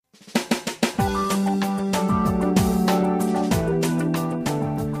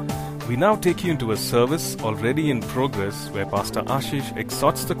We now take you into a service already in progress where Pastor Ashish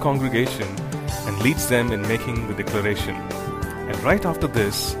exhorts the congregation and leads them in making the declaration. And right after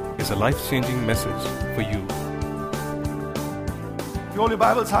this is a life-changing message for you. If you hold your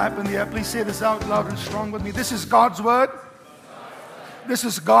Bibles high up in the air, please say this out loud and strong with me. This is God's word. This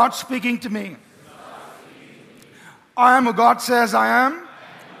is God speaking to me. I am who God says I am.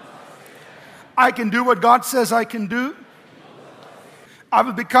 I can do what God says I can do. I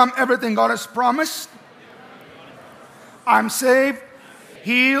will become everything God has promised. I'm saved,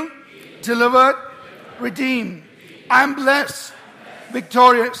 healed, delivered, redeemed. I'm blessed,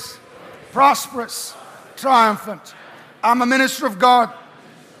 victorious, prosperous, triumphant. I'm a minister of God,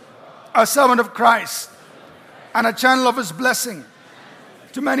 a servant of Christ, and a channel of His blessing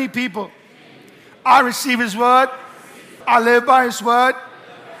to many people. I receive His word. I live by His word.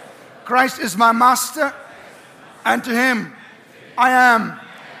 Christ is my master, and to Him I am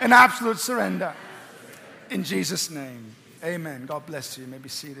in absolute surrender. In Jesus' name, amen. God bless you. You may be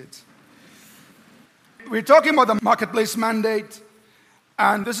seated. We're talking about the marketplace mandate,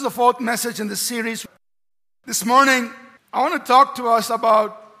 and this is the fourth message in this series. This morning, I want to talk to us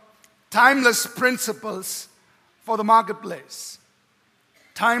about timeless principles for the marketplace.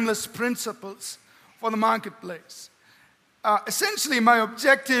 Timeless principles for the marketplace. Essentially, my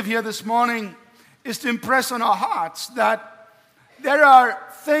objective here this morning is to impress on our hearts that there are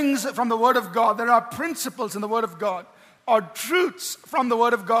things from the Word of God, there are principles in the Word of God, or truths from the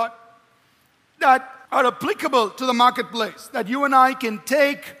Word of God that are applicable to the marketplace, that you and I can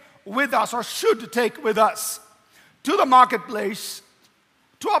take with us, or should take with us, to the marketplace,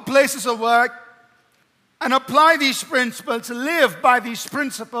 to our places of work, and apply these principles, live by these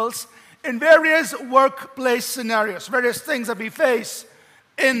principles in various workplace scenarios, various things that we face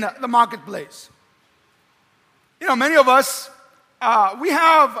in the marketplace. You know, many of us, we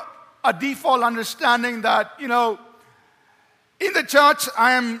have a default understanding that, in the church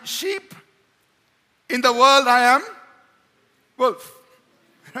I am sheep, in the world I am wolf.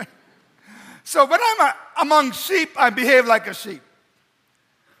 So when I'm among sheep, I behave like a sheep.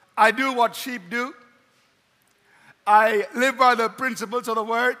 I do what sheep do. I live by the principles of the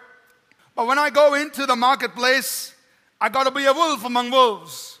word. But when I go into the marketplace, I got to be a wolf among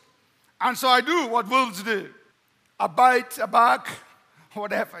wolves. And so I do what wolves do. A bite, a bark,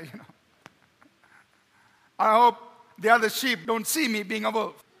 whatever, I hope the other sheep don't see me being a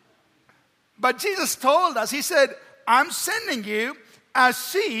wolf. But Jesus told us, He said, I'm sending you as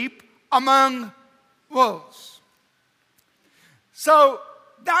sheep among wolves. So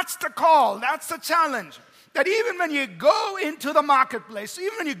that's the call, that's the challenge. That even when you go into the marketplace,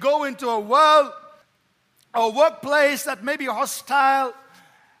 even when you go into a world, a workplace that may be hostile,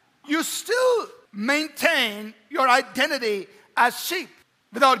 you still maintain your identity as sheep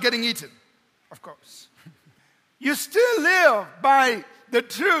without getting eaten, of course. You still live by the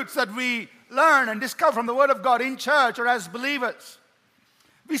truths that we learn and discover from the Word of God in church or as believers.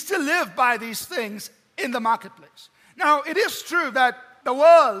 We still live by these things in the marketplace. Now, it is true that the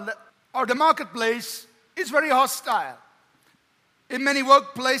world or the marketplace is very hostile. In many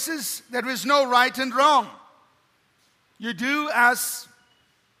workplaces, there is no right and wrong. You do as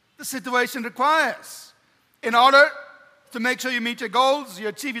the situation requires. In order to make sure you meet your goals, you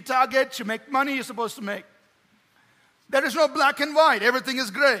achieve your targets, you make money you're supposed to make. There is no black and white. Everything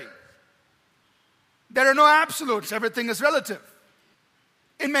is gray. There are no absolutes. Everything is relative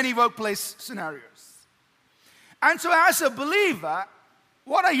in many workplace scenarios. And so as a believer,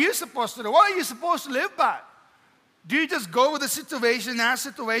 what are you supposed to do? What are you supposed to live by? Do you just go with the situation as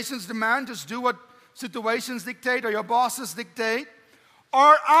situations demand, just do what situations dictate or your bosses dictate? Or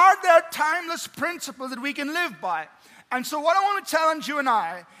are there timeless principles that we can live by? And so what I want to challenge you and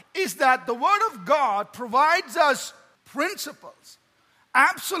I is that the Word of God provides us principles,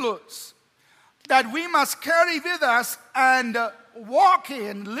 absolutes, that we must carry with us and walk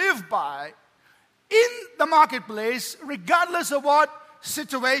in, live by, in the marketplace, regardless of what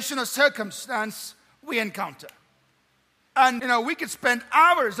situation or circumstance we encounter. And, we could spend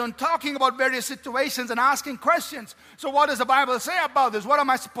hours on talking about various situations and asking questions. So what does the Bible say about this? What am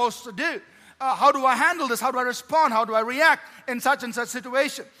I supposed to do? How do I handle this? How do I respond? How do I react in such and such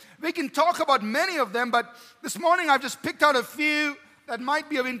situation? We can talk about many of them, but this morning I've just picked out a few that might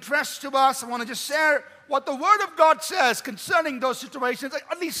be of interest to us. I want to just share what the Word of God says concerning those situations,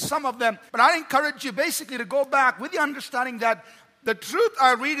 at least some of them. But I encourage you basically to go back with the understanding that the truth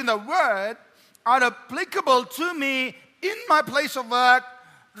I read in the Word are applicable to me in my place of work,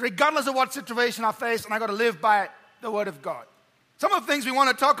 regardless of what situation I face, and I got to live by the Word of God. Some of the things we want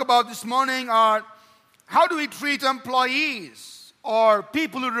to talk about this morning are how do we treat employees or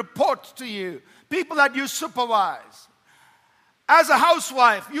people who report to you, people that you supervise. As a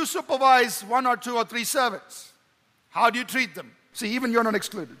housewife, you supervise 1 or 2 or 3 servants. How do you treat them? See, even you're not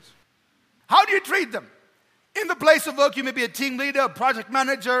excluded. How do you treat them? In the place of work, you may be a team leader, a project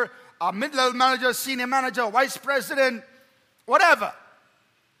manager, a mid-level manager, senior manager, vice president, whatever.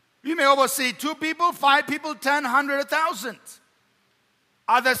 You may oversee 2 people, 5 people, 10, 100, 1,000.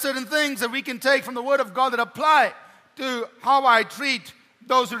 Are there certain things that we can take from the Word of God that apply to how I treat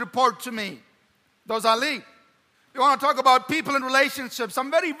those who report to me, those I lead? We want to talk about people and relationships,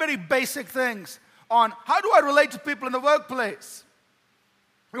 some very, very basic things on how do I relate to people in the workplace.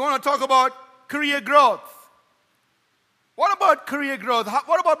 We want to talk about career growth. What about career growth?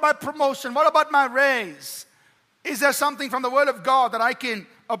 What about my promotion? What about my raise? Is there something from the Word of God that I can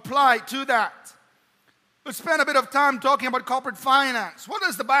apply to that? We'll spend a bit of time talking about corporate finance. What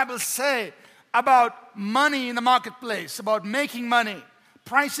does the Bible say about money in the marketplace, about making money,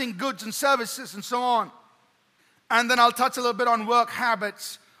 pricing goods and services, and so on? And then I'll touch a little bit on work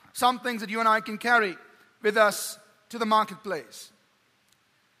habits, some things that you and I can carry with us to the marketplace.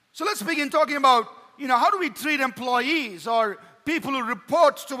 So let's begin talking about, how do we treat employees or people who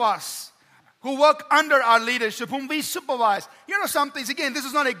report to us, who work under our leadership, whom we supervise. Some things, again, this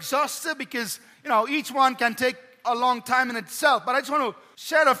is not exhaustive because, each one can take a long time in itself. But I just want to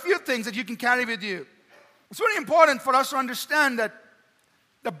share a few things that you can carry with you. It's very important for us to understand that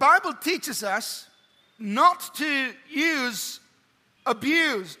the Bible teaches us not to use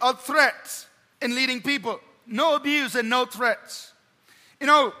abuse or threats in leading people. No abuse and no threats.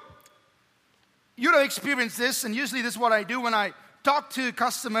 You have experienced this, and usually this is what I do when I talk to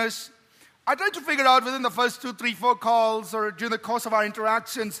customers. I try to figure out within the first 2, 3, 4 calls or during the course of our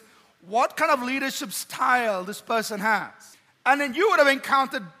interactions what kind of leadership style this person has. And then you would have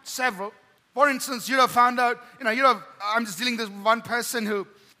encountered several. For instance, you'd have found out, I'm just dealing with one person who,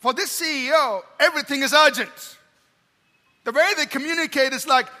 for this CEO, everything is urgent. The way they communicate is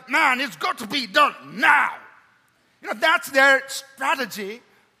like, man, it's got to be done now. That's their strategy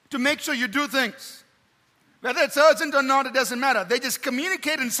to make sure you do things. Whether it's urgent or not, it doesn't matter. They just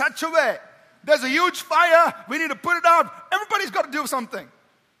communicate in such a way. There's a huge fire, we need to put it out. Everybody's got to do something.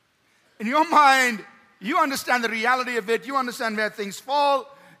 In your mind, you understand the reality of it. You understand where things fall.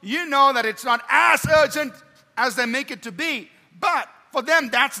 You know that it's not as urgent as they make it to be. But for them,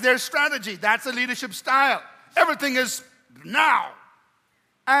 that's their strategy. That's the leadership style. Everything is now.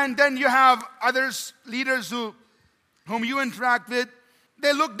 And then you have others, leaders whom you interact with.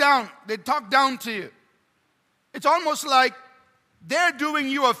 They look down. They talk down to you. It's almost like they're doing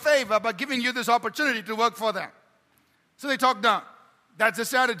you a favor by giving you this opportunity to work for them. So they talk down. That's the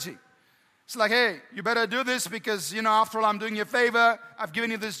strategy. It's like, hey, you better do this because, after all, I'm doing you a favor. I've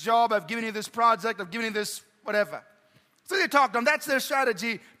given you this job. I've given you this project. I've given you this whatever. So they talk down. That's their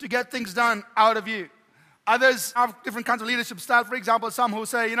strategy to get things done out of you. Others have different kinds of leadership style. For example, some who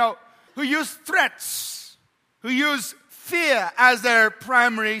say, who use threats, who use fear as their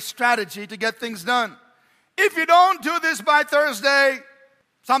primary strategy to get things done. If you don't do this by Thursday,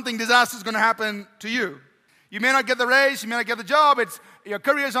 something disaster is going to happen to you. You may not get the raise, you may not get the job, your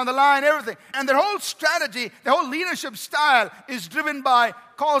career is on the line, everything. And their whole strategy, their whole leadership style is driven by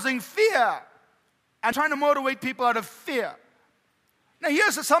causing fear and trying to motivate people out of fear. Now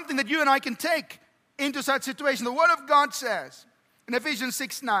here's something that you and I can take into such situation. The Word of God says in Ephesians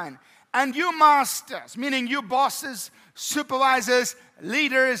 6:9, and you masters, meaning you bosses, supervisors,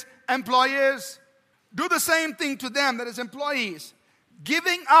 leaders, employers, do the same thing to them, that is employees,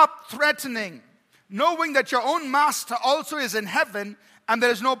 giving up threatening, knowing that your own master also is in heaven and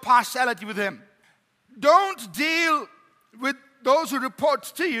there is no partiality with him. Don't deal with those who report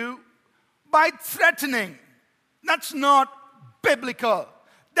to you by threatening. That's not biblical.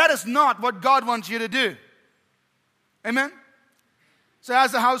 That is not what God wants you to do. Amen? So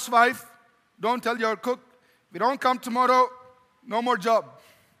as a housewife, don't tell your cook, if you don't come tomorrow, no more job.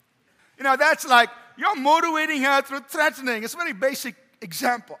 That's like, you're motivating her through threatening. It's a very basic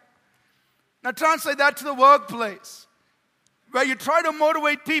example. Now translate that to the workplace, where you try to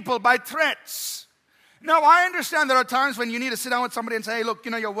motivate people by threats. Now I understand there are times when you need to sit down with somebody and say, hey, look,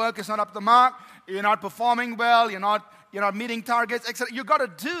 your work is not up to the mark. You're not performing well. You're not meeting targets, etc. You've got to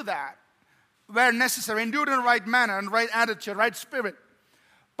do that where necessary and do it in the right manner and right attitude, right spirit.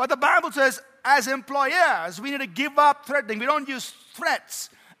 But the Bible says, as employers, we need to give up threatening. We don't use threats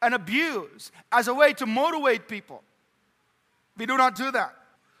and abuse as a way to motivate people. We do not do that.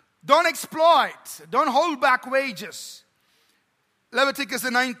 Don't exploit. Don't hold back wages. Leviticus, the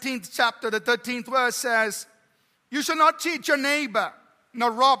 19th chapter, the 13th verse says, you shall not cheat your neighbor,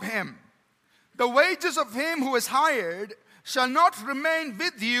 nor rob him. The wages of him who is hired shall not remain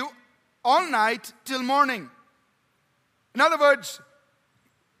with you all night till morning. In other words,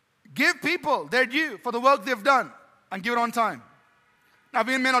 give people their due for the work they've done and give it on time. Now,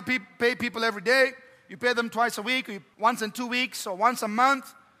 we may not pay people every day. You pay them twice a week, or once in 2 weeks, or once a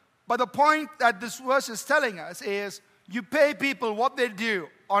month. But the point that this verse is telling us is you pay people what they do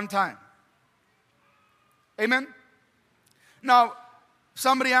on time. Amen? Now,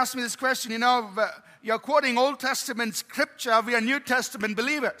 somebody asked me this question, you're quoting Old Testament scripture, we are New Testament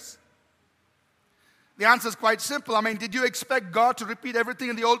believers. The answer is quite simple. Did you expect God to repeat everything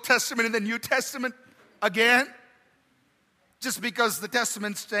in the Old Testament in the New Testament again? Just because the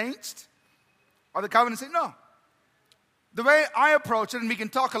Testament's changed? Or the covenant say, no. The way I approach it, and we can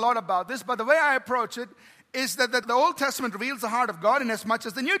talk a lot about this, but the way I approach it is that the Old Testament reveals the heart of God in as much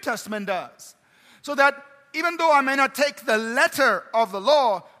as the New Testament does. So that even though I may not take the letter of the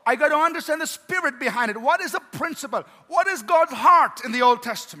law, I got to understand the spirit behind it. What is the principle? What is God's heart in the Old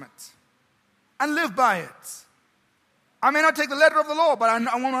Testament? And live by it. I may not take the letter of the law, but I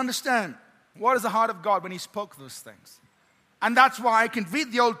want to understand what is the heart of God when He spoke those things. And that's why I can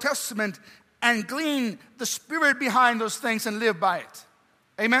read the Old Testament and glean the spirit behind those things and live by it.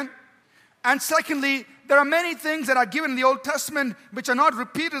 Amen? And secondly, there are many things that are given in the Old Testament which are not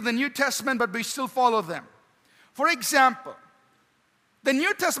repeated in the New Testament, but we still follow them. For example, the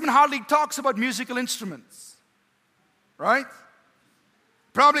New Testament hardly talks about musical instruments. Right?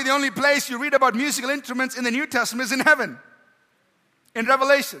 Probably the only place you read about musical instruments in the New Testament is in heaven, in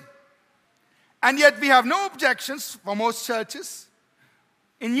Revelation. And yet we have no objections for most churches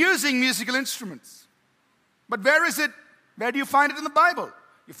in using musical instruments. But where is it? Where do you find it in the Bible?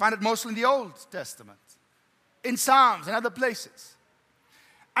 You find it mostly in the Old Testament, in Psalms and other places.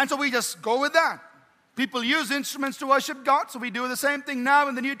 And so we just go with that. People use instruments to worship God, so we do the same thing now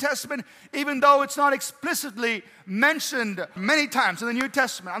in the New Testament, even though it's not explicitly mentioned many times in the New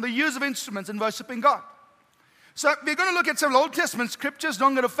Testament, on the use of instruments in worshiping God. So we're going to look at several Old Testament scriptures.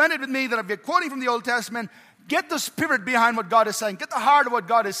 Don't get offended with me that we're quoting from the Old Testament. Get the spirit behind what God is saying. Get the heart of what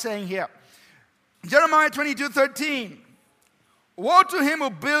God is saying here. Jeremiah 22:13. Woe to him who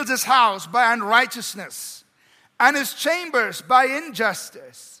builds his house by unrighteousness and his chambers by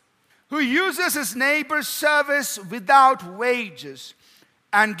injustice, who uses his neighbor's service without wages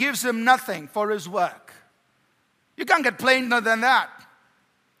and gives him nothing for his work. You can't get plainer than that.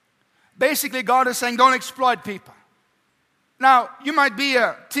 Basically, God is saying, don't exploit people. Now, you might be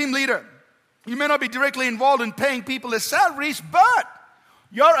a team leader. You may not be directly involved in paying people their salaries, but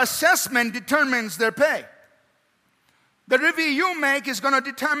your assessment determines their pay. The review you make is going to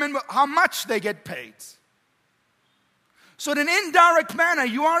determine how much they get paid. So in an indirect manner,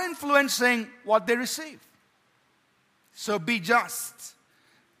 you are influencing what they receive. So be just.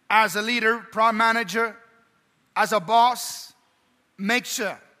 As a leader, prime manager, as a boss, make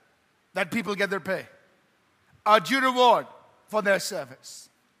sure that people get their pay. A due reward for their service.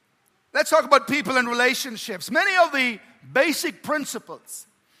 Let's talk about people and relationships. Many of the basic principles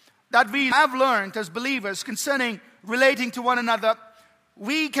that we have learned as believers concerning relating to one another,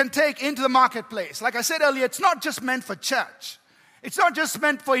 we can take into the marketplace. Like I said earlier, it's not just meant for church. It's not just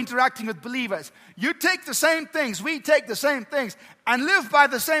meant for interacting with believers. You take the same things, we take the same things, and live by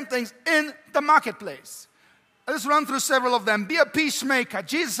the same things in the marketplace. Let's run through several of them. Be a peacemaker.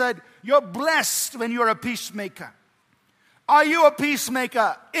 Jesus said, you're blessed when you're a peacemaker. Are you a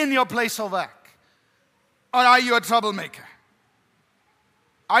peacemaker in your place of work? Or are you a troublemaker?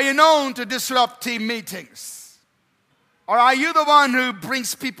 Are you known to disrupt team meetings? Or are you the one who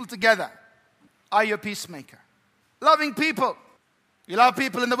brings people together? Are you a peacemaker? Loving people. You love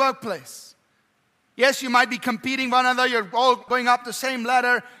people in the workplace. Yes, you might be competing one another. You're all going up the same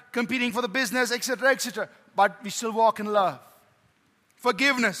ladder, competing for the business, etc., etc. But we still walk in love.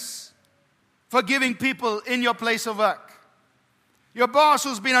 Forgiveness. Forgiving people in your place of work. Your boss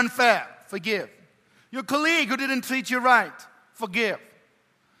who's been unfair, forgive. Your colleague who didn't treat you right, forgive.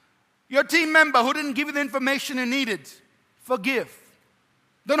 Your team member who didn't give you the information you needed, forgive.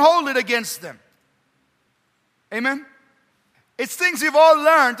 Don't hold it against them. Amen? It's things we've all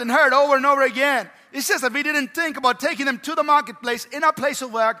learned and heard over and over again. It says that we didn't think about taking them to the marketplace in our place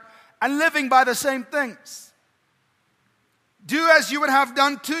of work and living by the same things. Do as you would have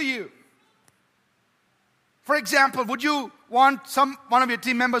done to you. For example, would you want one of your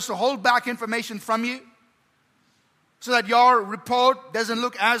team members to hold back information from you so that your report doesn't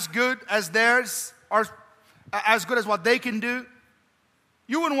look as good as theirs or as good as what they can do?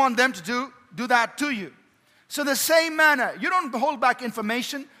 You wouldn't want them to do that to you. So the same manner, you don't hold back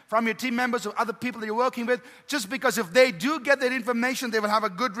information from your team members or other people that you're working with, just because if they do get that information, they will have a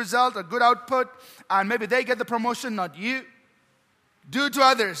good result, a good output, and maybe they get the promotion, not you. Do to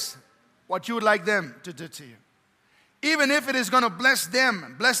others what you would like them to do to you. Even if it is going to bless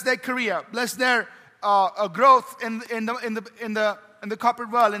them, bless their career, bless their growth in the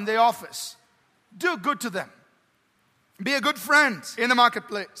corporate world, in the office. Do good to them. Be a good friend in the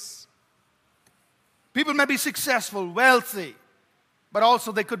marketplace. People may be successful, wealthy, but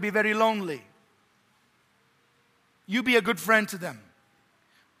also they could be very lonely. You be a good friend to them.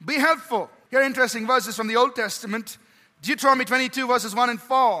 Be helpful. Here are interesting verses from the Old Testament. Deuteronomy 22 verses 1 and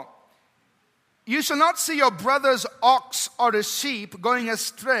 4. You shall not see your brother's ox or his sheep going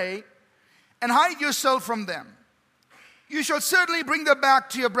astray and hide yourself from them. You shall certainly bring them back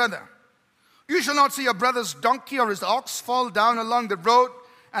to your brother. You shall not see your brother's donkey or his ox fall down along the road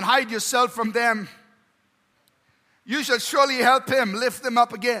and hide yourself from them. You shall surely help him lift them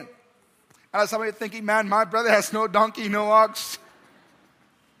up again. And somebody thinking, man, my brother has no donkey, no ox.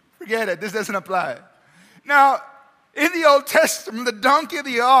 Forget it, this doesn't apply. Now, in the Old Testament, the donkey and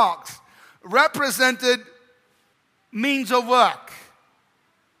the ox represented means of work.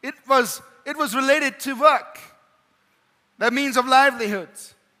 It was related to work. That means of livelihood.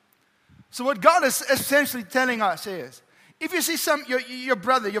 So what God is essentially telling us is, if you see your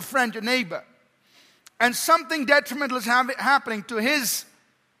brother, your friend, your neighbor, and something detrimental is happening to his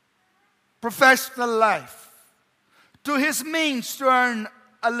professional life, to his means to earn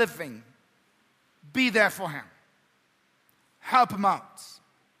a living, be there for him. Help him out.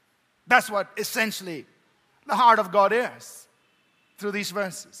 That's what essentially the heart of God is through these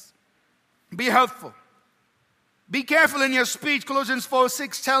verses. Be helpful. Be careful in your speech. Colossians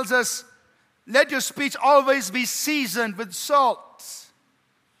 4:6 tells us, let your speech always be seasoned with salt.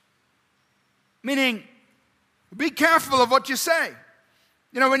 Meaning, be careful of what you say.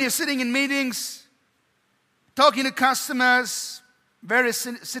 You know, when you're sitting in meetings, talking to customers, various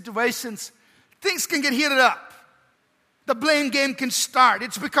situations, things can get heated up. The blame game can start.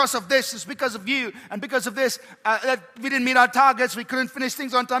 It's because of this, it's because of you, and because of this, that we didn't meet our targets, we couldn't finish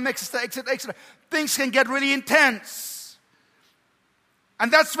things on time, etc., etc., etc. Things can get really intense.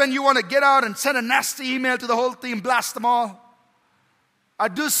 And that's when you want to get out and send a nasty email to the whole team, blast them all. Or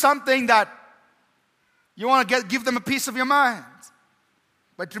do something that you want to give them a piece of your mind.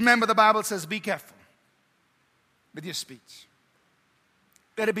 But remember, the Bible says, be careful with your speech.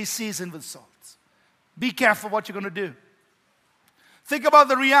 Let it be seasoned with salt. Be careful what you're going to do. Think about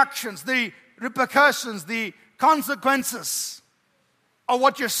the reactions, the repercussions, the consequences of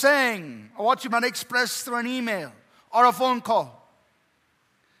what you're saying or what you might express through an email or a phone call.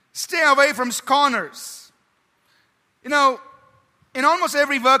 Stay away from scorners. You know, in almost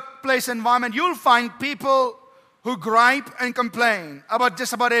every workplace environment, you'll find people who gripe and complain about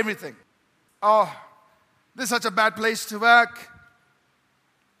just about everything. Oh, this is such a bad place to work.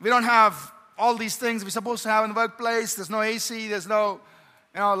 We don't have all these things we're supposed to have in the workplace. There's no AC, there's no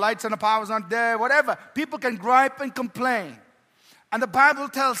lights and the power's not there, whatever. People can gripe and complain. And the Bible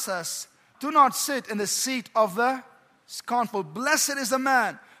tells us, do not sit in the seat of the scornful. Blessed is the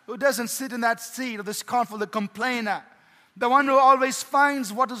man who doesn't sit in that seat of the scornful, the complainer, the one who always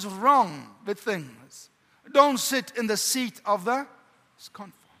finds what is wrong with things. Don't sit in the seat of the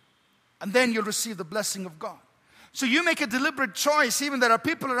scornful. And then you'll receive the blessing of God. So you make a deliberate choice, even there are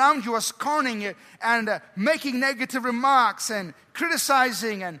people around you who are scorning it and making negative remarks and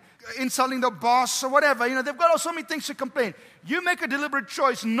criticizing and insulting the boss or whatever. You know, they've got so many things to complain. You make a deliberate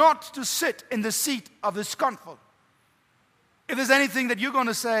choice not to sit in the seat of the scornful. If there's anything that you're going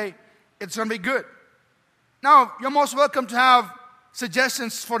to say, it's going to be good. Now, you're most welcome to have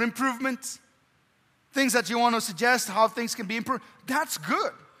suggestions for improvement, things that you want to suggest, how things can be improved. That's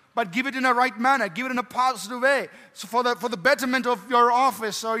good. But give it in a right manner. Give it in a positive way. So for the betterment of your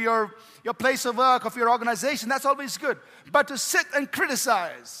office or your place of work, of your organization, that's always good. But to sit and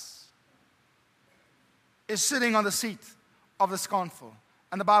criticize is sitting on the seat of the scornful.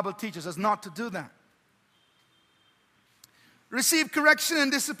 And the Bible teaches us not to do that. Receive correction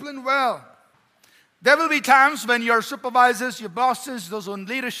and discipline well. There will be times when your supervisors, your bosses, those in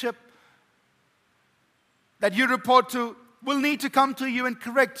leadership that you report to will need to come to you and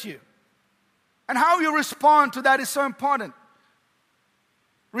correct you. And how you respond to that is so important.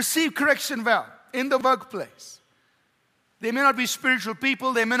 Receive correction well in the workplace. They may not be spiritual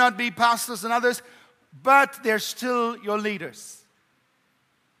people, they may not be pastors and others, but they're still your leaders.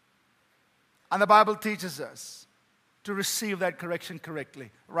 And the Bible teaches us to receive that correction correctly,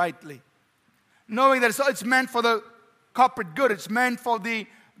 rightly. Knowing that it's meant for the corporate good, it's meant for the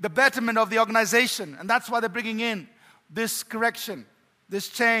betterment of the organization. And that's why they're bringing in this correction, this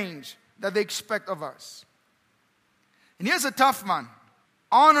change that they expect of us. And here's a tough one.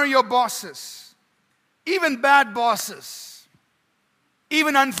 Honor your bosses, even bad bosses,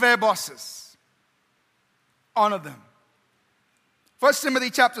 even unfair bosses. Honor them. 1 Timothy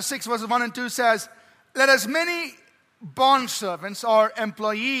chapter 6 verses 1 and 2 says, let as many bondservants or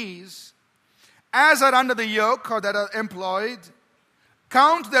employees as are under the yoke or that are employed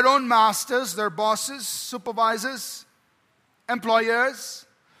count their own masters, their bosses, supervisors, employers,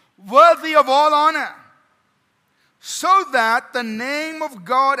 worthy of all honor, so that the name of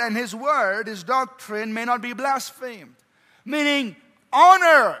God and His word, His doctrine, may not be blasphemed. Meaning,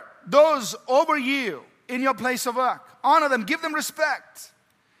 honor those over you in your place of work. Honor them, give them respect.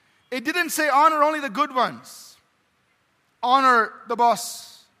 It didn't say honor only the good ones. Honor the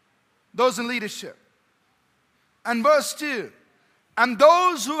boss, those in leadership. And verse 2, and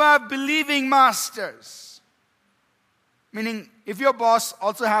those who have believing masters. Meaning, if your boss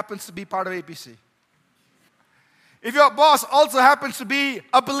also happens to be part of APC. If your boss also happens to be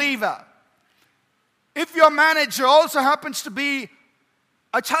a believer. If your manager also happens to be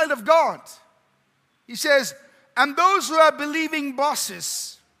a child of God. He says, and those who are believing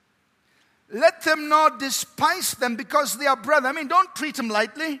bosses, let them not despise them because they are brother. I mean, don't treat him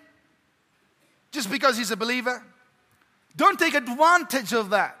lightly just because he's a believer. Don't take advantage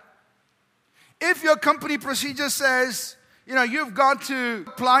of that. If your company procedure says, you've got to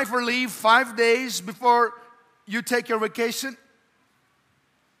apply for leave 5 days before you take your vacation.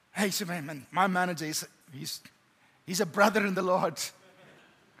 Hey, so man, my manager, he's a brother in the Lord.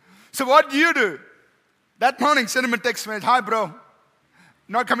 So what do? That morning, send him a text message. Hi, bro.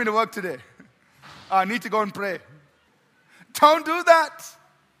 Not coming to work today. I need to go and pray. Don't do that.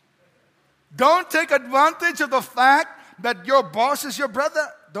 Don't take advantage of the fact that your boss is your brother.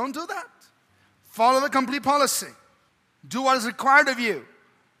 Don't do that. Follow the complete policy. Do what is required of you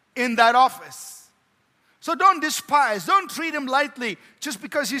in that office. So don't despise, don't treat him lightly just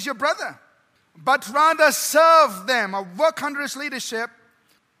because he's your brother. But rather serve them or work under his leadership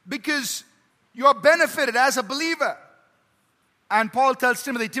because you are benefited as a believer. And Paul tells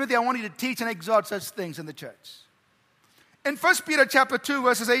Timothy, I want you to teach and exhort such things in the church. In 1 Peter chapter 2,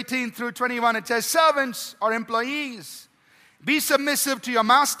 verses 18 through 21, it says, servants or employees, be submissive to your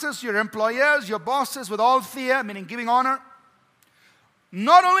masters, your employers, your bosses with all fear, meaning giving honor,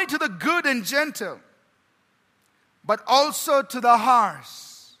 not only to the good and gentle, but also to the harsh.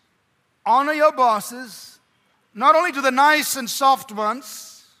 Honor your bosses, not only to the nice and soft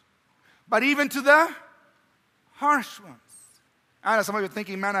ones, but even to the harsh ones. I know some of you are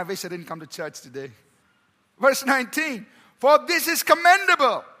thinking, man, I wish I didn't come to church today. Verse 19, for this is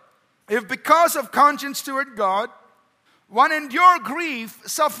commendable, if because of conscience toward God, one endure grief,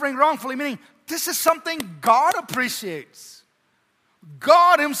 suffering wrongfully, meaning this is something God appreciates.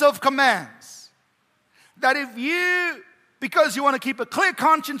 God Himself commands that if you, because you want to keep a clear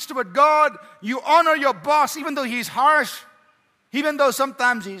conscience toward God, you honor your boss even though he's harsh, even though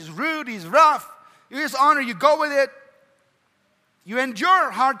sometimes he's rude, he's rough, you just honor, you go with it. You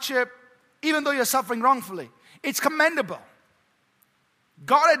endure hardship even though you're suffering wrongfully. It's commendable.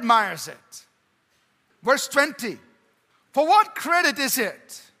 God admires it. Verse 20. For what credit is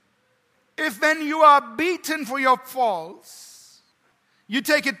it if when you are beaten for your faults, you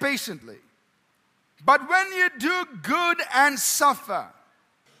take it patiently? But when you do good and suffer,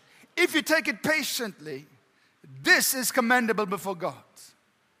 if you take it patiently, this is commendable before God.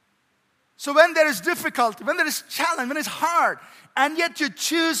 So when there is difficulty, when there is challenge, when it's hard, and yet you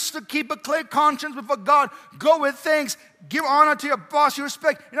choose to keep a clear conscience before God, go with things, give honor to your boss, you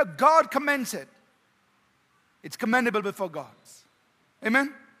respect, God commends it. It's commendable before God.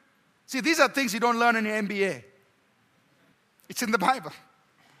 Amen? See, these are things you don't learn in your MBA. It's in the Bible.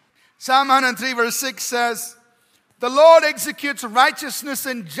 Psalm 103 verse 6 says, the Lord executes righteousness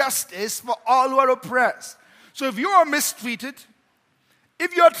and justice for all who are oppressed. So if you are mistreated,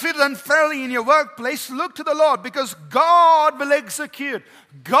 if you are treated unfairly in your workplace, look to the Lord because God will execute.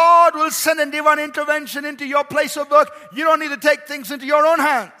 God will send a divine intervention into your place of work. You don't need to take things into your own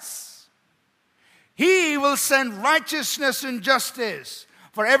hands. He will send righteousness and justice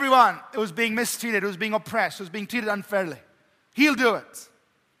for everyone who's being mistreated, who's being oppressed, who's being treated unfairly. He'll do it.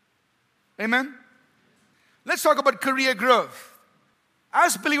 Amen? Let's talk about career growth.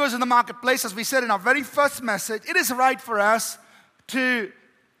 As believers in the marketplace, as we said in our very first message, it is right for us to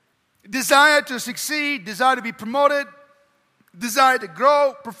desire to succeed, desire to be promoted, desire to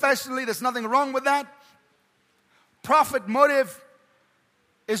grow professionally. There's nothing wrong with that. Profit motive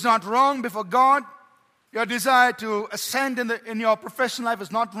is not wrong before God. Your desire to ascend in your professional life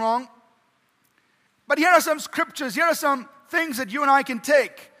is not wrong. But here are some scriptures, here are some things that you and I can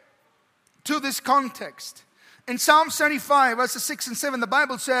take to this context. In Psalm 75, verses 6 and 7, the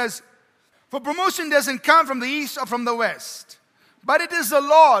Bible says, "For promotion doesn't come from the east or from the west, but it is the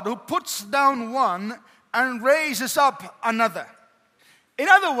Lord who puts down one and raises up another." In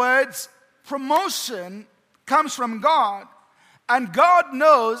other words, promotion comes from God, and God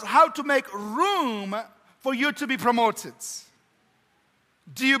knows how to make room for you to be promoted.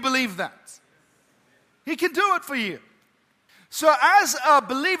 Do you believe that? He can do it for you. So as a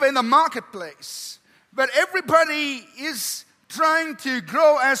believer in the marketplace, where everybody is trying to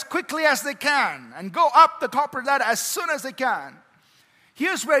grow as quickly as they can and go up the corporate ladder as soon as they can,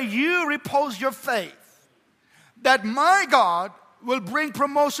 here's where you repose your faith that my God will bring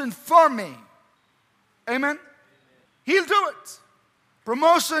promotion for me. Amen? He'll do it.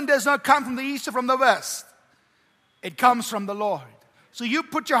 Promotion does not come from the east or from the west. It comes from the Lord. So you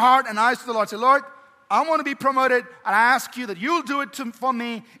put your heart and eyes to the Lord. Say, "Lord, I want to be promoted, and I ask you that you'll do it for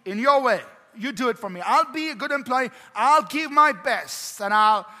me in your way. You do it for me. I'll be a good employee. I'll give my best, and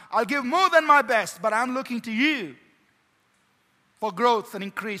I'll give more than my best, but I'm looking to you for growth and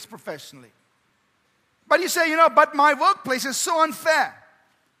increase professionally." But you say, but my workplace is so unfair.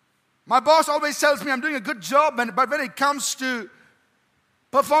 My boss always tells me I'm doing a good job, but when it comes to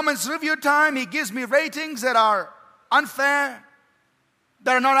performance review time, he gives me ratings that are unfair,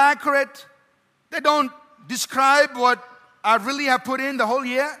 that are not accurate. They don't describe what I really have put in the whole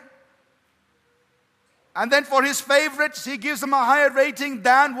year. And then for his favorites, he gives them a higher rating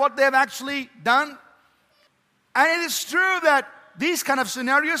than what they have actually done. And it is true that these kind of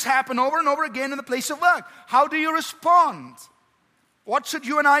scenarios happen over and over again in the place of work. How do you respond? What should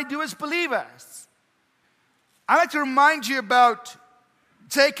you and I do as believers? I'd like to remind you about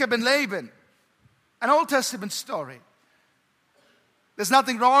Jacob and Laban, an Old Testament story. There's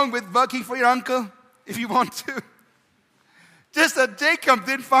nothing wrong with working for your uncle if you want to. Just that Jacob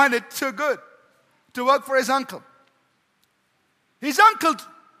didn't find it too good to work for his uncle. His uncle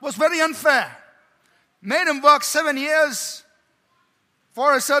was very unfair. Made him work 7 years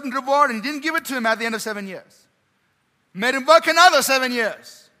for a certain reward and didn't give it to him at the end of 7 years. Made him work another 7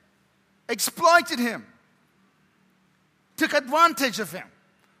 years. Exploited him. Took advantage of him,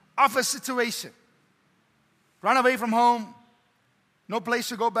 of his situation. Ran away from home. No place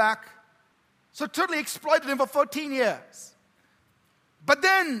to go back. So totally exploited him for 14 years. But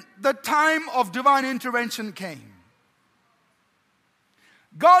then the time of divine intervention came.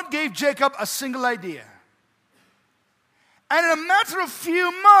 God gave Jacob a single idea. And in a matter of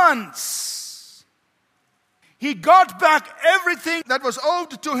few months, he got back everything that was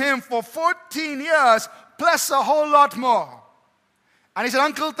owed to him for 14 years, plus a whole lot more. And he said,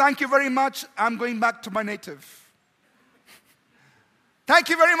 "Uncle, thank you very much. I'm going back to my native." "Thank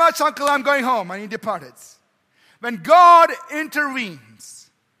you very much, Uncle. I'm going home." And he departed. When God intervenes,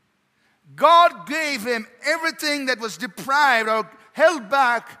 God gave him everything that was deprived or held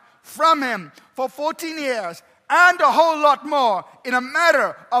back from him for 14 years and a whole lot more in a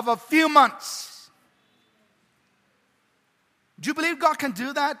matter of a few months. Do you believe God can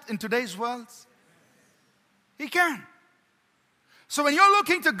do that in today's world? He can. So when you're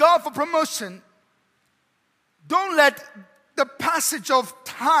looking to God for promotion, don't let the passage of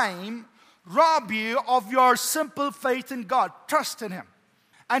time rob you of your simple faith in God. Trust in Him.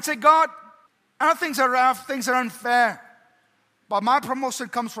 And say, "God, I know things are rough, things are unfair, but my promotion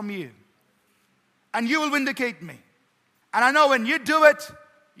comes from you. And you will vindicate me. And I know when you do it,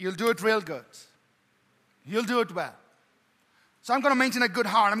 you'll do it real good. You'll do it well. So I'm going to maintain a good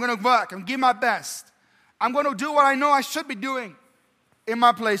heart. I'm going to work and give my best. I'm going to do what I know I should be doing in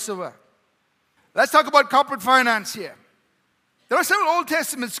my place of work." Let's talk about corporate finance here. There are several Old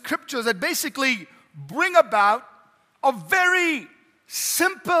Testament scriptures that basically bring about a very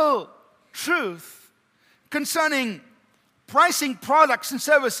simple truth concerning pricing products and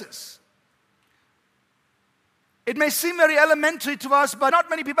services. It may seem very elementary to us, but not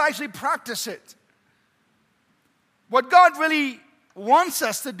many people actually practice it. What God really wants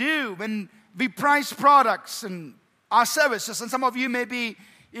us to do when we price products and our services, and some of you may be,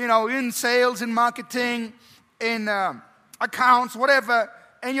 in sales, in marketing, in accounts, whatever,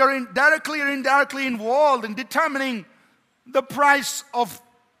 and you're directly or indirectly involved in determining the price of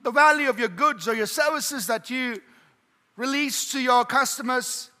the value of your goods or your services that you release to your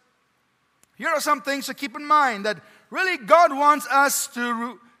customers. Here are some things to keep in mind, that really God wants us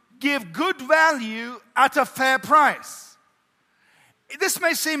to give good value at a fair price. This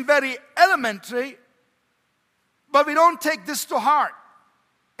may seem very elementary, but we don't take this to heart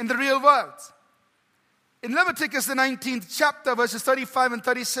in the real world. In Leviticus, the 19th chapter, verses 35 and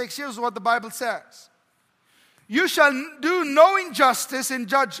 36, here's what the Bible says. You shall do no injustice in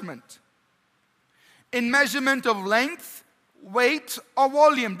judgment, in measurement of length, weight, or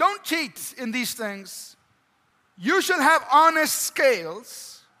volume. Don't cheat in these things. You shall have honest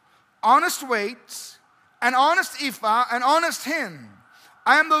scales, honest weights, an honest ephah, an honest hin.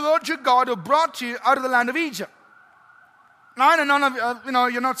 I am the Lord your God who brought you out of the land of Egypt. Now, I know none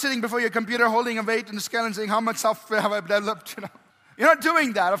of you're not sitting before your computer holding a weight and a scale and saying, how much software have I developed? You're not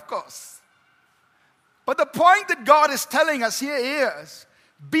doing that, of course. But the point that God is telling us here is,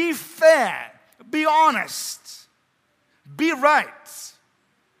 be fair, be honest, be right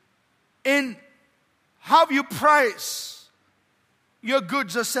in how you price your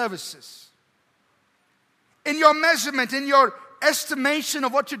goods or services, in your measurement, in your estimation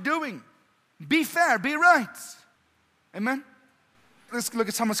of what you're doing. Be fair, be right. Amen? Let's look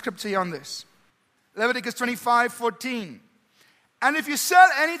at some scripture here on this. Leviticus 25:14. And if you sell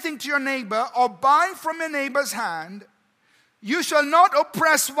anything to your neighbor or buy from your neighbor's hand, you shall not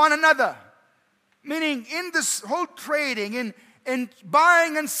oppress one another. Meaning, in this whole trading, in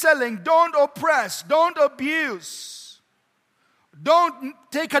buying and selling, don't oppress, don't abuse, don't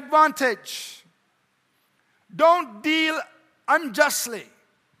take advantage, don't deal unjustly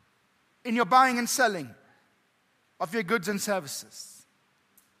in your buying and selling of your goods and services.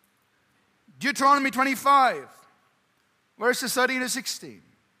 Deuteronomy 25. Verses 13 to 16.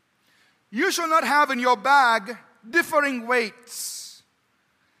 You shall not have in your bag differing weights,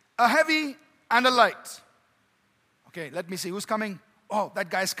 a heavy and a light. Okay, let me see who's coming. Oh, that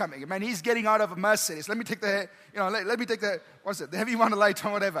guy's coming. Man, he's getting out of a Mercedes. Let me take the, let me take the, the heavy one, the light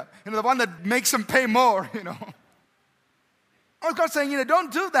or whatever. The one that makes him pay more, Oh, God's saying,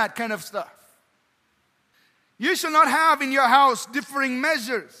 don't do that kind of stuff. You shall not have in your house differing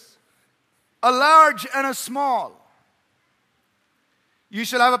measures, a large and a small. You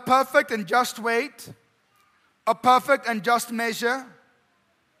shall have a perfect and just weight, a perfect and just measure,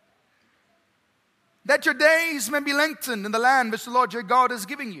 that your days may be lengthened in the land which the Lord your God is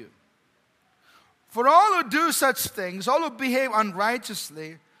giving you. For all who do such things, all who behave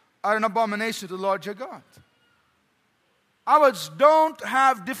unrighteously, are an abomination to the Lord your God. Ours don't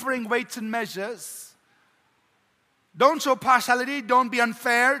have differing weights and measures. Don't show partiality. Don't be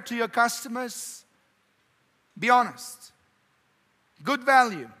unfair to your customers. Be honest. Good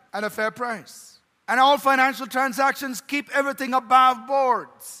value at a fair price. And all financial transactions, keep everything above board.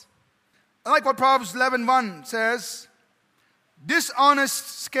 I like what Proverbs 11:1 says.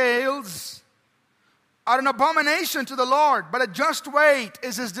 Dishonest scales are an abomination to the Lord, but a just weight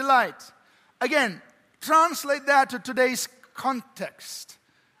is his delight. Again, translate that to today's context.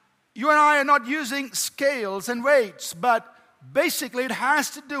 You and I are not using scales and weights, but basically it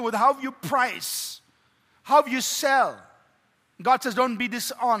has to do with how you price, how you sell. God says, don't be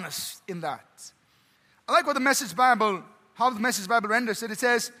dishonest in that. I like what how the Message Bible renders it. It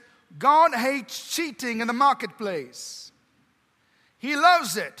says, God hates cheating in the marketplace. He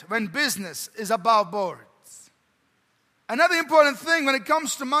loves it when business is above board. Another important thing when it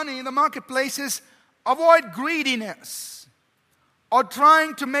comes to money in the marketplace is avoid greediness or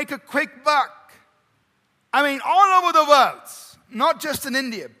trying to make a quick buck. I mean, all over the world, not just in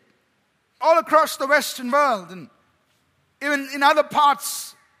India, all across the Western world, and even in other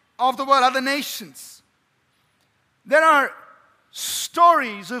parts of the world, other nations, there are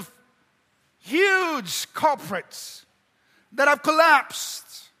stories of huge corporates that have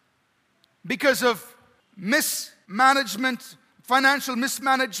collapsed because of mismanagement, financial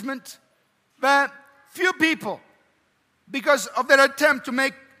mismanagement, where few people, because of their attempt to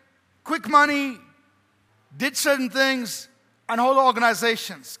make quick money, did certain things, and whole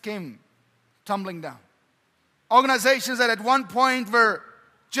organizations came tumbling down. Organizations that at one point were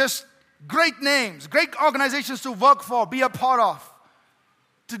just great names, great organizations to work for, be a part of.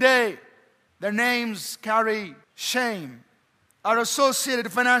 Today, their names carry shame, are associated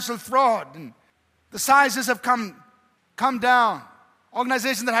with financial fraud, and the sizes have come down.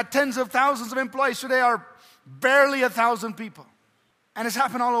 Organizations that had tens of thousands of employees today are barely 1,000 people. And it's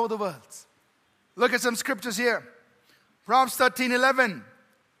happened all over the world. Look at some scriptures here. Proverbs 13:11.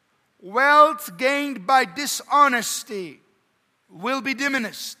 Wealth gained by dishonesty will be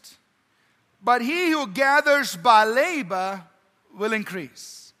diminished, but he who gathers by labor will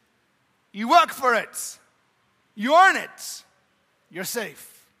increase. You work for it. You earn it. You're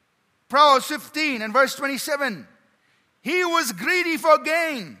safe. Proverbs 15 and verse 27. He who is greedy for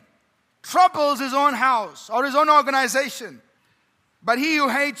gain troubles his own house or his own organization, but he who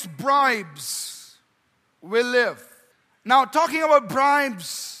hates bribes will live. Now, talking about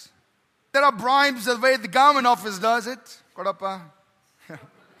bribes, there are bribes the way the government office does it. Kodappa.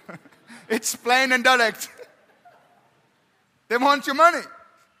 It's plain and direct. They want your money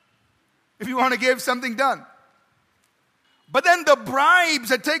if you want to get something done. But then the bribes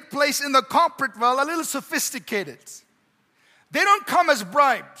that take place in the corporate world are a little sophisticated. They don't come as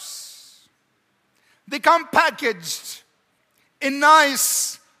bribes. They come packaged in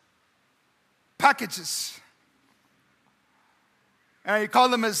nice packages. And you call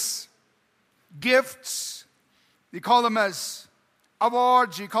them as gifts. You call them as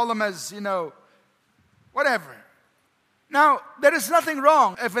awards. You call them as, whatever. Now, there is nothing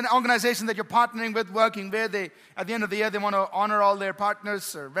wrong if an organization that you're partnering with, working with, at the end of the year, they want to honor all their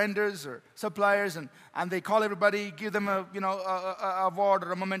partners or vendors or suppliers, and they call everybody, give them a award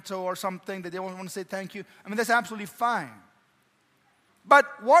or a memento or something that they want to say thank you. I mean, that's absolutely fine.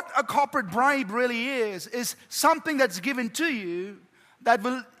 But what a corporate bribe really is something that's given to you that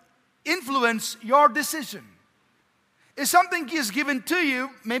will influence your decision. If something is given to you,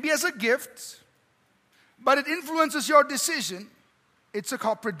 maybe as a gift, but it influences your decision, it's a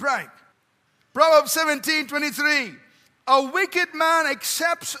corporate bribe. Proverbs 17:23. A wicked man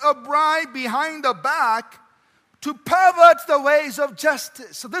accepts a bribe behind the back to pervert the ways of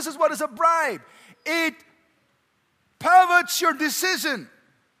justice. So this is what is a bribe. It perverts your decision.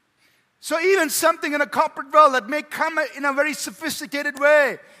 So even something in a corporate world that may come in a very sophisticated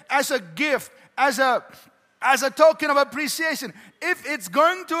way, as a gift, as a token of appreciation, if it's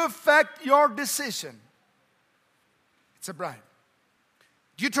going to affect your decision, it's a bribe.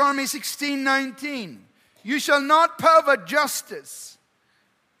 Deuteronomy 16:19. You shall not pervert justice.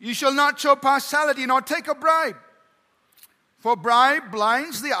 You shall not show partiality nor take a bribe. For bribe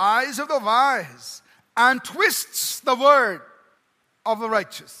blinds the eyes of the wise and twists the word of the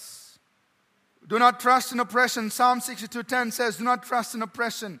righteous. Do not trust in oppression. Psalm 62:10 says, do not trust in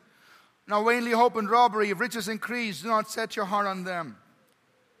oppression, nor vainly hope in robbery. If riches increase, do not set your heart on them.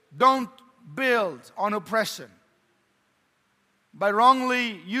 Don't build on oppression. By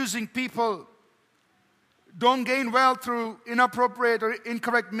wrongly using people, don't gain wealth through inappropriate or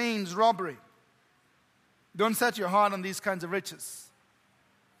incorrect means, robbery. Don't set your heart on these kinds of riches.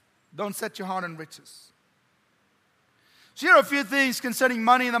 Don't set your heart on riches. So here are a few things concerning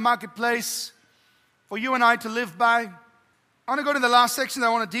money in the marketplace for you and I to live by. I want to go to the last section that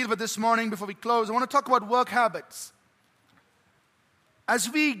I want to deal with this morning before we close. I want to talk about work habits. As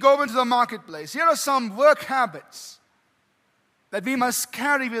we go into the marketplace, here are some work habits that we must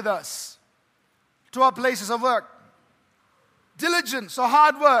carry with us to our places of work. Diligence or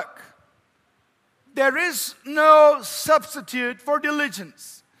hard work. There is no substitute for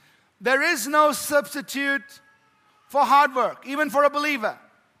diligence. There is no substitute for hard work, even for a believer.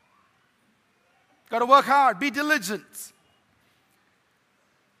 Got to work hard, be diligent.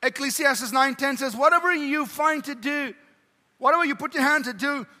 Ecclesiastes 9:10 says, whatever you find to do, whatever you put your hand to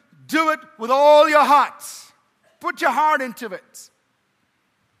do, do it with all your heart. Put your heart into it.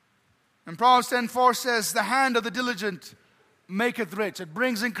 And Proverbs 10:4 says, the hand of the diligent maketh rich. It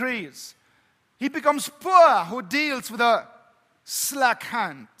brings increase. He becomes poor who deals with a slack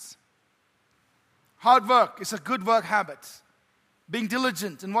hand. Hard work is a good work habit. Being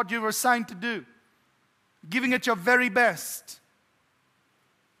diligent in what you were assigned to do. Giving it your very best.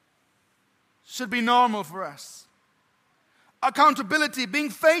 Should be normal for us. Accountability,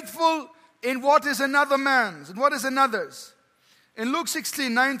 being faithful in what is another man's and what is another's. In Luke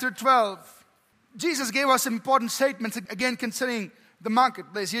 16:9-12, Jesus gave us important statements again concerning the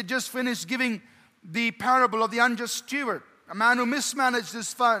marketplace. He had just finished giving the parable of the unjust steward, a man who mismanaged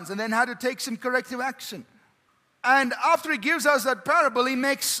his funds and then had to take some corrective action. And after he gives us that parable, he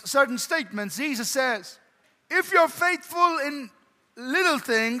makes certain statements. Jesus says, if you're faithful in little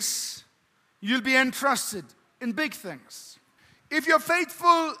things, you'll be entrusted in big things. If you're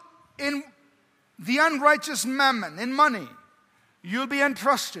faithful in the unrighteous mammon, in money, you'll be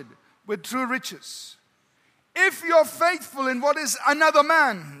entrusted with true riches. If you're faithful in what is another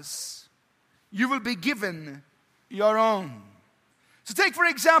man's, you will be given your own. So take, for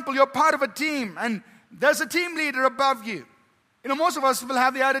example, you're part of a team and there's a team leader above you. Most of us will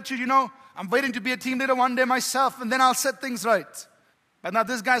have the attitude, I'm waiting to be a team leader one day myself and then I'll set things right. But now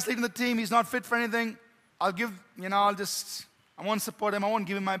this guy's leading the team, he's not fit for anything. I won't support him, I won't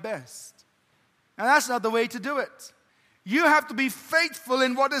give him my best. And that's not the way to do it. You have to be faithful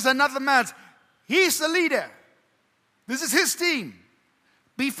in what is another man's. He's the leader. This is his team.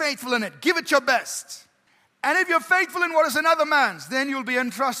 Be faithful in it. Give it your best. And if you're faithful in what is another man's, then you'll be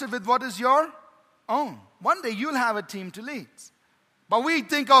entrusted with what is your own. One day you'll have a team to lead. But we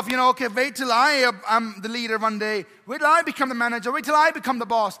think of, wait till I'm the leader one day. Wait till I become the manager. Wait till I become the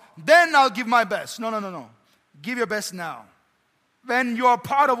boss. Then I'll give my best. No. Give your best now. When you're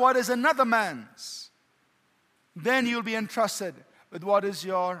part of what is another man's, then you'll be entrusted with what is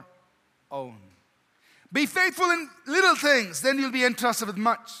your own. Be faithful in little things, then you'll be entrusted with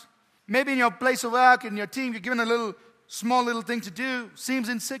much. Maybe in your place of work, in your team, you're given a small little thing to do, seems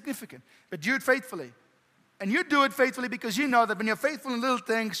insignificant, but do it faithfully. And you do it faithfully because you know that when you're faithful in little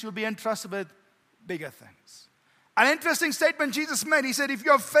things, you'll be entrusted with bigger things. An interesting statement Jesus made. He said, if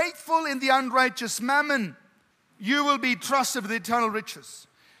you're faithful in the unrighteous mammon, you will be trusted with eternal riches.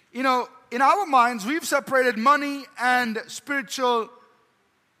 You know, in our minds, we've separated money and spiritual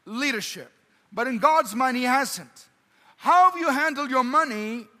leadership. But in God's mind, He hasn't. How you handle your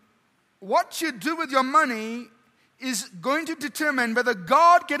money, what you do with your money, is going to determine whether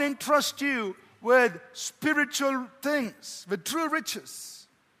God can entrust you with spiritual things, with true riches.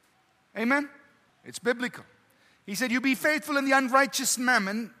 Amen? It's biblical. He said, you be faithful in the unrighteous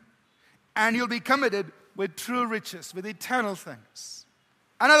mammon, and you'll be committed with true riches, with eternal things.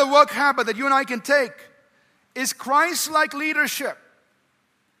 Another work habit that you and I can take is Christ-like leadership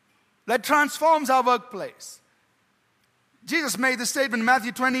that transforms our workplace. Jesus made this statement in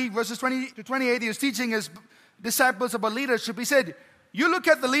Matthew 20, verses 20 to 28. He was teaching His disciples about leadership. He said, you look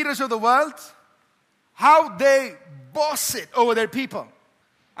at the leaders of the world, how they boss it over their people.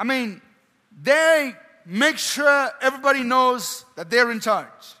 I mean, they make sure everybody knows that they're in charge.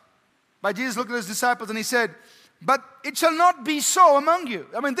 But Jesus looked at His disciples and He said, but it shall not be so among you.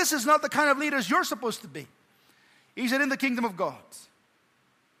 I mean, this is not the kind of leaders you're supposed to be. He said, in the kingdom of God,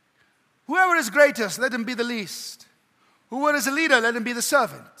 whoever is greatest, let him be the least. Whoever is a leader, let him be the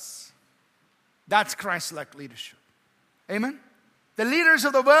servant. That's Christ-like leadership. Amen? The leaders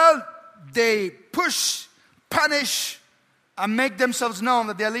of the world, they push, punish, and make themselves known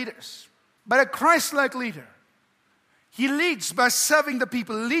that they're leaders. But a Christ-like leader, he leads by serving the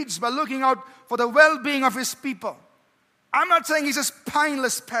people, leads by looking out for the well-being of his people. I'm not saying he's a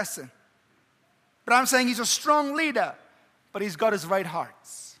spineless person, but I'm saying he's a strong leader, but he's got his right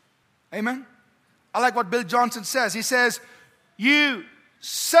hearts. Amen? I like what Bill Johnson says. He says, you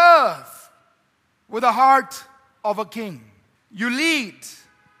serve with the heart of a king. You lead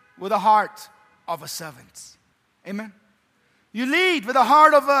with the heart of a servant. Amen? You lead with the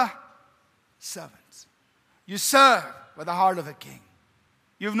heart of a servant. You serve with the heart of a king.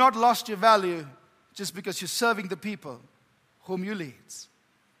 You've not lost your value just because you're serving the people whom you lead.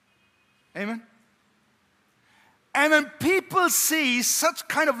 Amen? And when people see such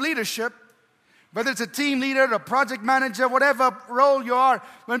kind of leadership, whether it's a team leader, a project manager, whatever role you are,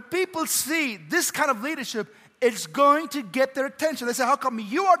 when people see this kind of leadership, it's going to get their attention. They say, how come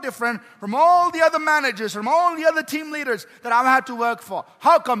you are different from all the other managers, from all the other team leaders that I've had to work for?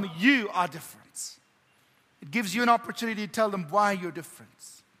 How come you are different? It gives you an opportunity to tell them why you're different.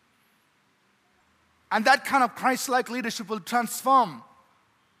 And that kind of Christ-like leadership will transform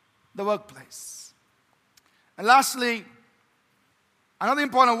the workplace. And lastly, another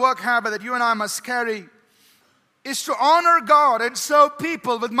important work habit that you and I must carry is to honor God and serve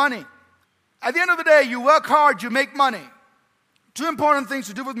people with money. At the end of the day, you work hard, you make money. Two important things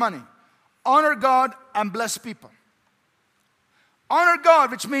to do with money. Honor God and bless people. Honor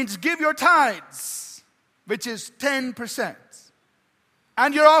God, which means give your tithes, which is 10%.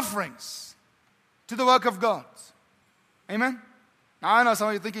 And your offerings to the work of God. Amen? Now I know some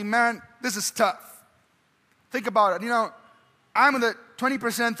of you are thinking, man, this is tough. Think about it. You know, I'm in the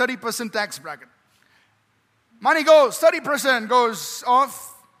 20%, 30% tax bracket. Money goes, 30% goes off.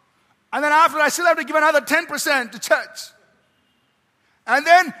 And then after, I still have to give another 10% to church. And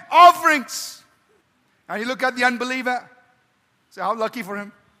then offerings. And you look at the unbeliever. Say, how lucky for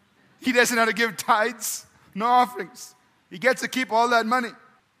him. He doesn't have to give tithes. No offerings. He gets to keep all that money.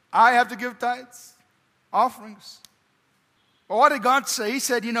 I have to give tithes. Offerings. But what did God say? He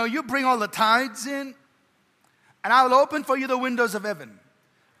said, you know, you bring all the tithes in. And I will open for you the windows of heaven.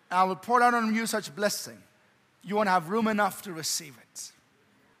 And I will pour out on you such blessing. You won't have room enough to receive it.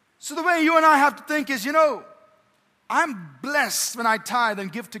 So the way you and I have to think is, you know, I'm blessed when I tithe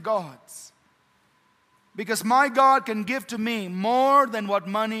and give to God. Because my God can give to me more than what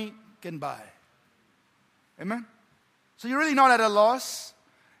money can buy. Amen? So you're really not at a loss.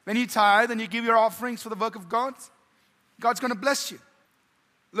 When you tithe and you give your offerings for the work of God, God's going to bless you.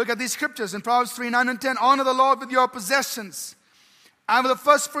 Look at these scriptures in Proverbs 3, 9 and 10. Honor the Lord with your possessions and with the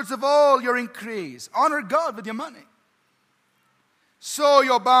first fruits of all your increase. Honor God with your money. So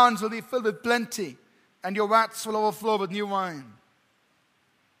your barns will be filled with plenty, and your vats will overflow with new wine.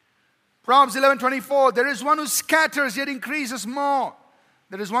 Proverbs 11:24. There is one who scatters yet increases more.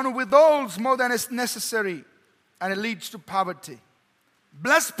 There is one who withholds more than is necessary, and it leads to poverty.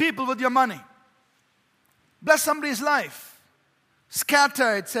 Bless people with your money. Bless somebody's life.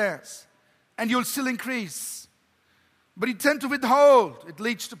 Scatter, it says, and you'll still increase. but you tend to withhold. It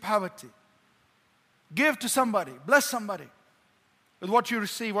leads to poverty. Give to somebody. Bless somebody with what you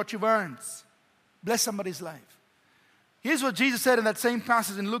receive, what you've earned. Bless somebody's life. Here's what Jesus said in that same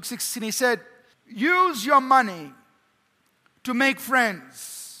passage in Luke 16. He said, use your money to make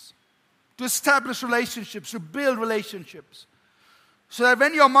friends, to establish relationships, to build relationships, so that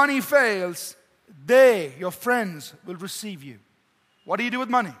when your money fails, they, your friends, will receive you. What do you do with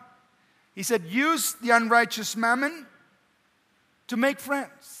money? He said, use the unrighteous mammon to make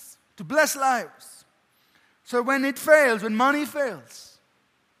friends, to bless lives. So when it fails, when money fails,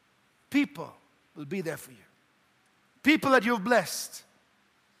 people will be there for you. People that you've blessed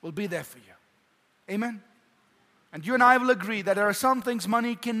will be there for you. Amen? And you and I will agree that there are some things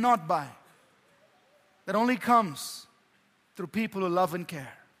money cannot buy, that only comes through people who love and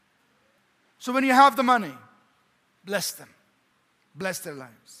care. So when you have the money, bless them. Bless their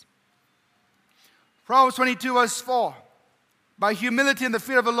lives. Proverbs 22 verse 4. By humility and the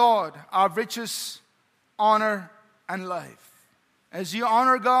fear of the Lord are riches, honor, and life. As you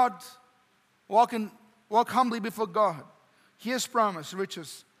honor God, walk humbly before God, He has promised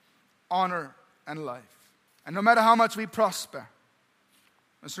riches, honor, and life. And no matter how much we prosper,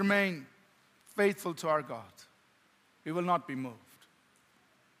 let's remain faithful to our God. We will not be moved.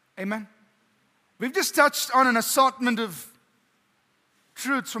 Amen? We've just touched on an assortment of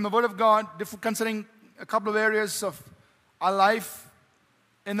truths from the Word of God, concerning a couple of areas of our life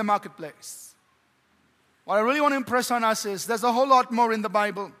in the marketplace. What I really want to impress on us is there's a whole lot more in the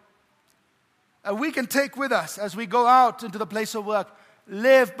Bible that we can take with us as we go out into the place of work.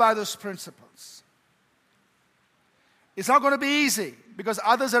 Live by those principles. It's not going to be easy because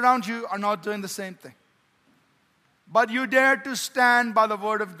others around you are not doing the same thing. But you dare to stand by the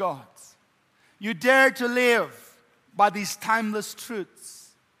Word of God. You dare to live by these timeless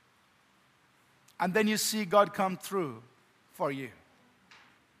truths. And then you see God come through for you.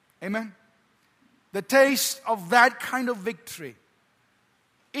 Amen? The taste of that kind of victory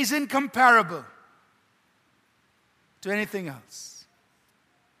is incomparable to anything else.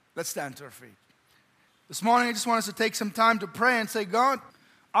 Let's stand to our feet. This morning I just want us to take some time to pray and say, God,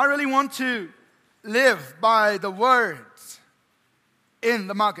 I really want to live by the words in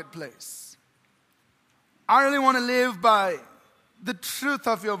the marketplace. I really want to live by the truth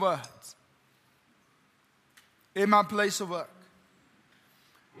of your words in my place of work.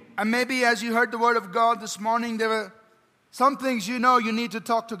 And maybe as you heard the word of God this morning, there were some things you know you need to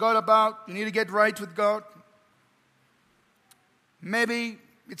talk to God about. You need to get right with God. Maybe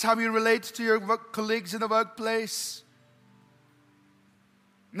it's how you relate to your colleagues in the workplace.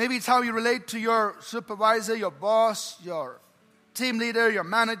 Maybe it's how you relate to your supervisor, your boss, your team leader, your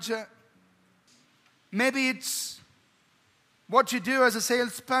manager. Maybe it's what you do as a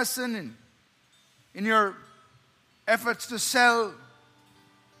salesperson in your efforts to sell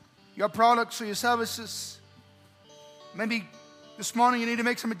your products or your services. Maybe this morning you need to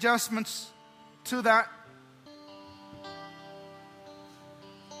make some adjustments to that.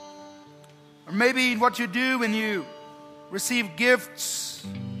 Or maybe what you do when you receive gifts,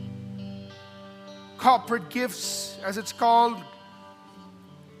 corporate gifts as it's called,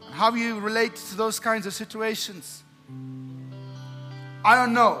 how you relate to those kinds of situations. I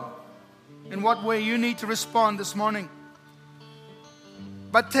don't know in what way you need to respond this morning.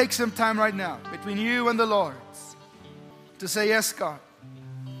 But take some time right now between you and the Lord to say, yes, God,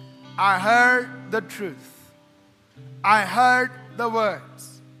 I heard the truth. I heard the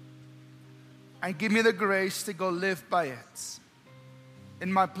words. And give me the grace to go live by it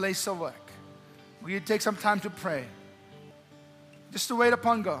in my place of work. Will you take some time to pray? Just to wait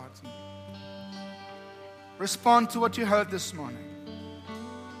upon God. Respond to what you heard this morning.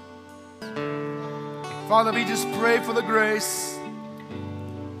 Father, we just pray for the grace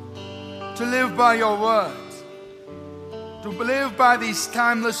to live by your word, to live by these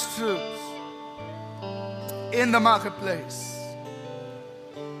timeless truths in the marketplace,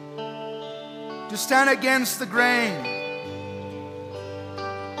 to stand against the grain,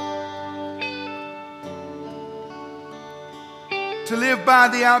 to live by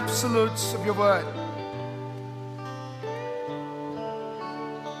the absolutes of your word.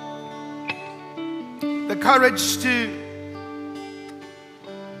 The courage to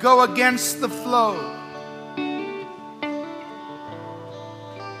go against the flow.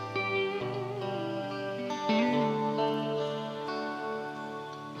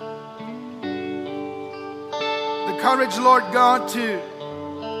 The courage, Lord God, to,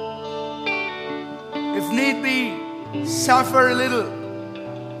 if need be, suffer a little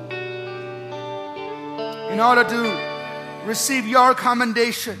in order to receive your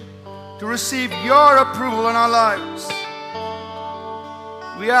commendation, to receive your approval in our lives.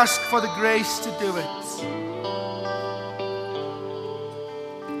 We ask for the grace to do it.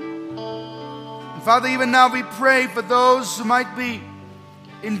 And Father, even now we pray for those who might be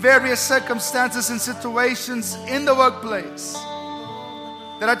in various circumstances and situations in the workplace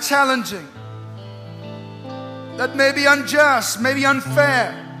that are challenging, that may be unjust, may be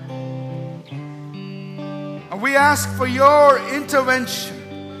unfair. And we ask for your intervention.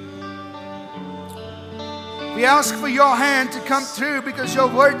 We ask for your hand to come through, because your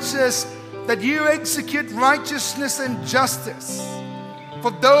word says that you execute righteousness and justice for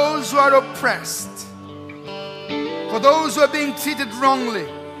those who are oppressed, for those who are being treated wrongly.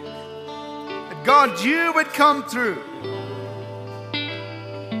 That God, you would come through.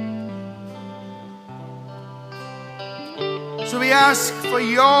 So we ask for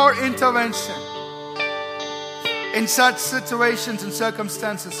your intervention in such situations and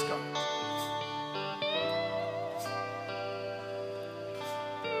circumstances, God.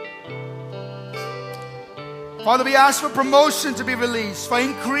 Father, we ask for promotion to be released, for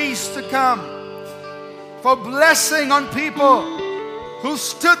increase to come, for blessing on people who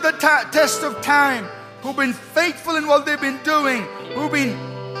stood the test of time, who've been faithful in what they've been doing, who've been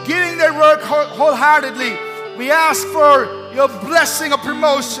giving their work wholeheartedly. We ask for your blessing of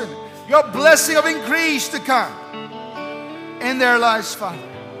promotion, your blessing of increase to come in their lives, Father.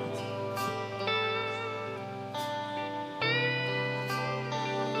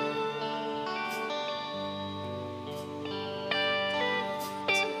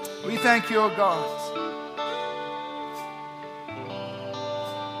 We thank you, O God,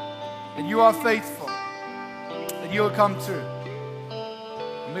 that you are faithful, that you will come through.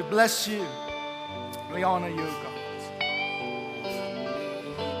 And we bless you. We honor you, God.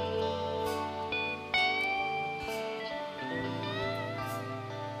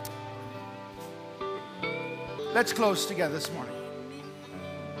 Let's close together this morning.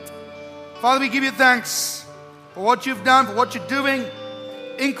 Father, we give you thanks for what you've done, for what you're doing.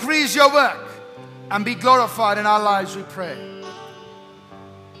 Increase your work and be glorified in our lives, we pray.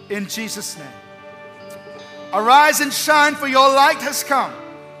 In Jesus' name. Arise and shine, for your light has come,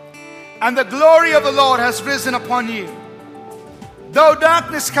 and the glory of the Lord has risen upon you. Though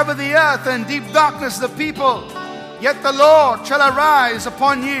darkness cover the earth and deep darkness the people, yet the Lord shall arise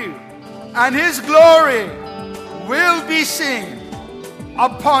upon you, and his glory will be seen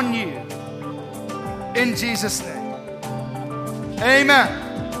upon you. In Jesus' name. Amen.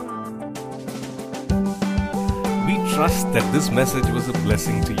 We trust that this message was a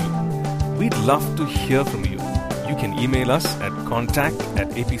blessing to you. We'd love to hear from you. You can email us at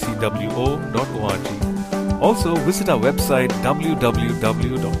contact@apcwo.org. Also, visit our website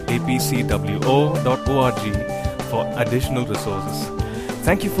www.apcwo.org for additional resources.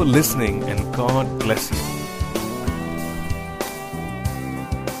 Thank you for listening, and God bless you.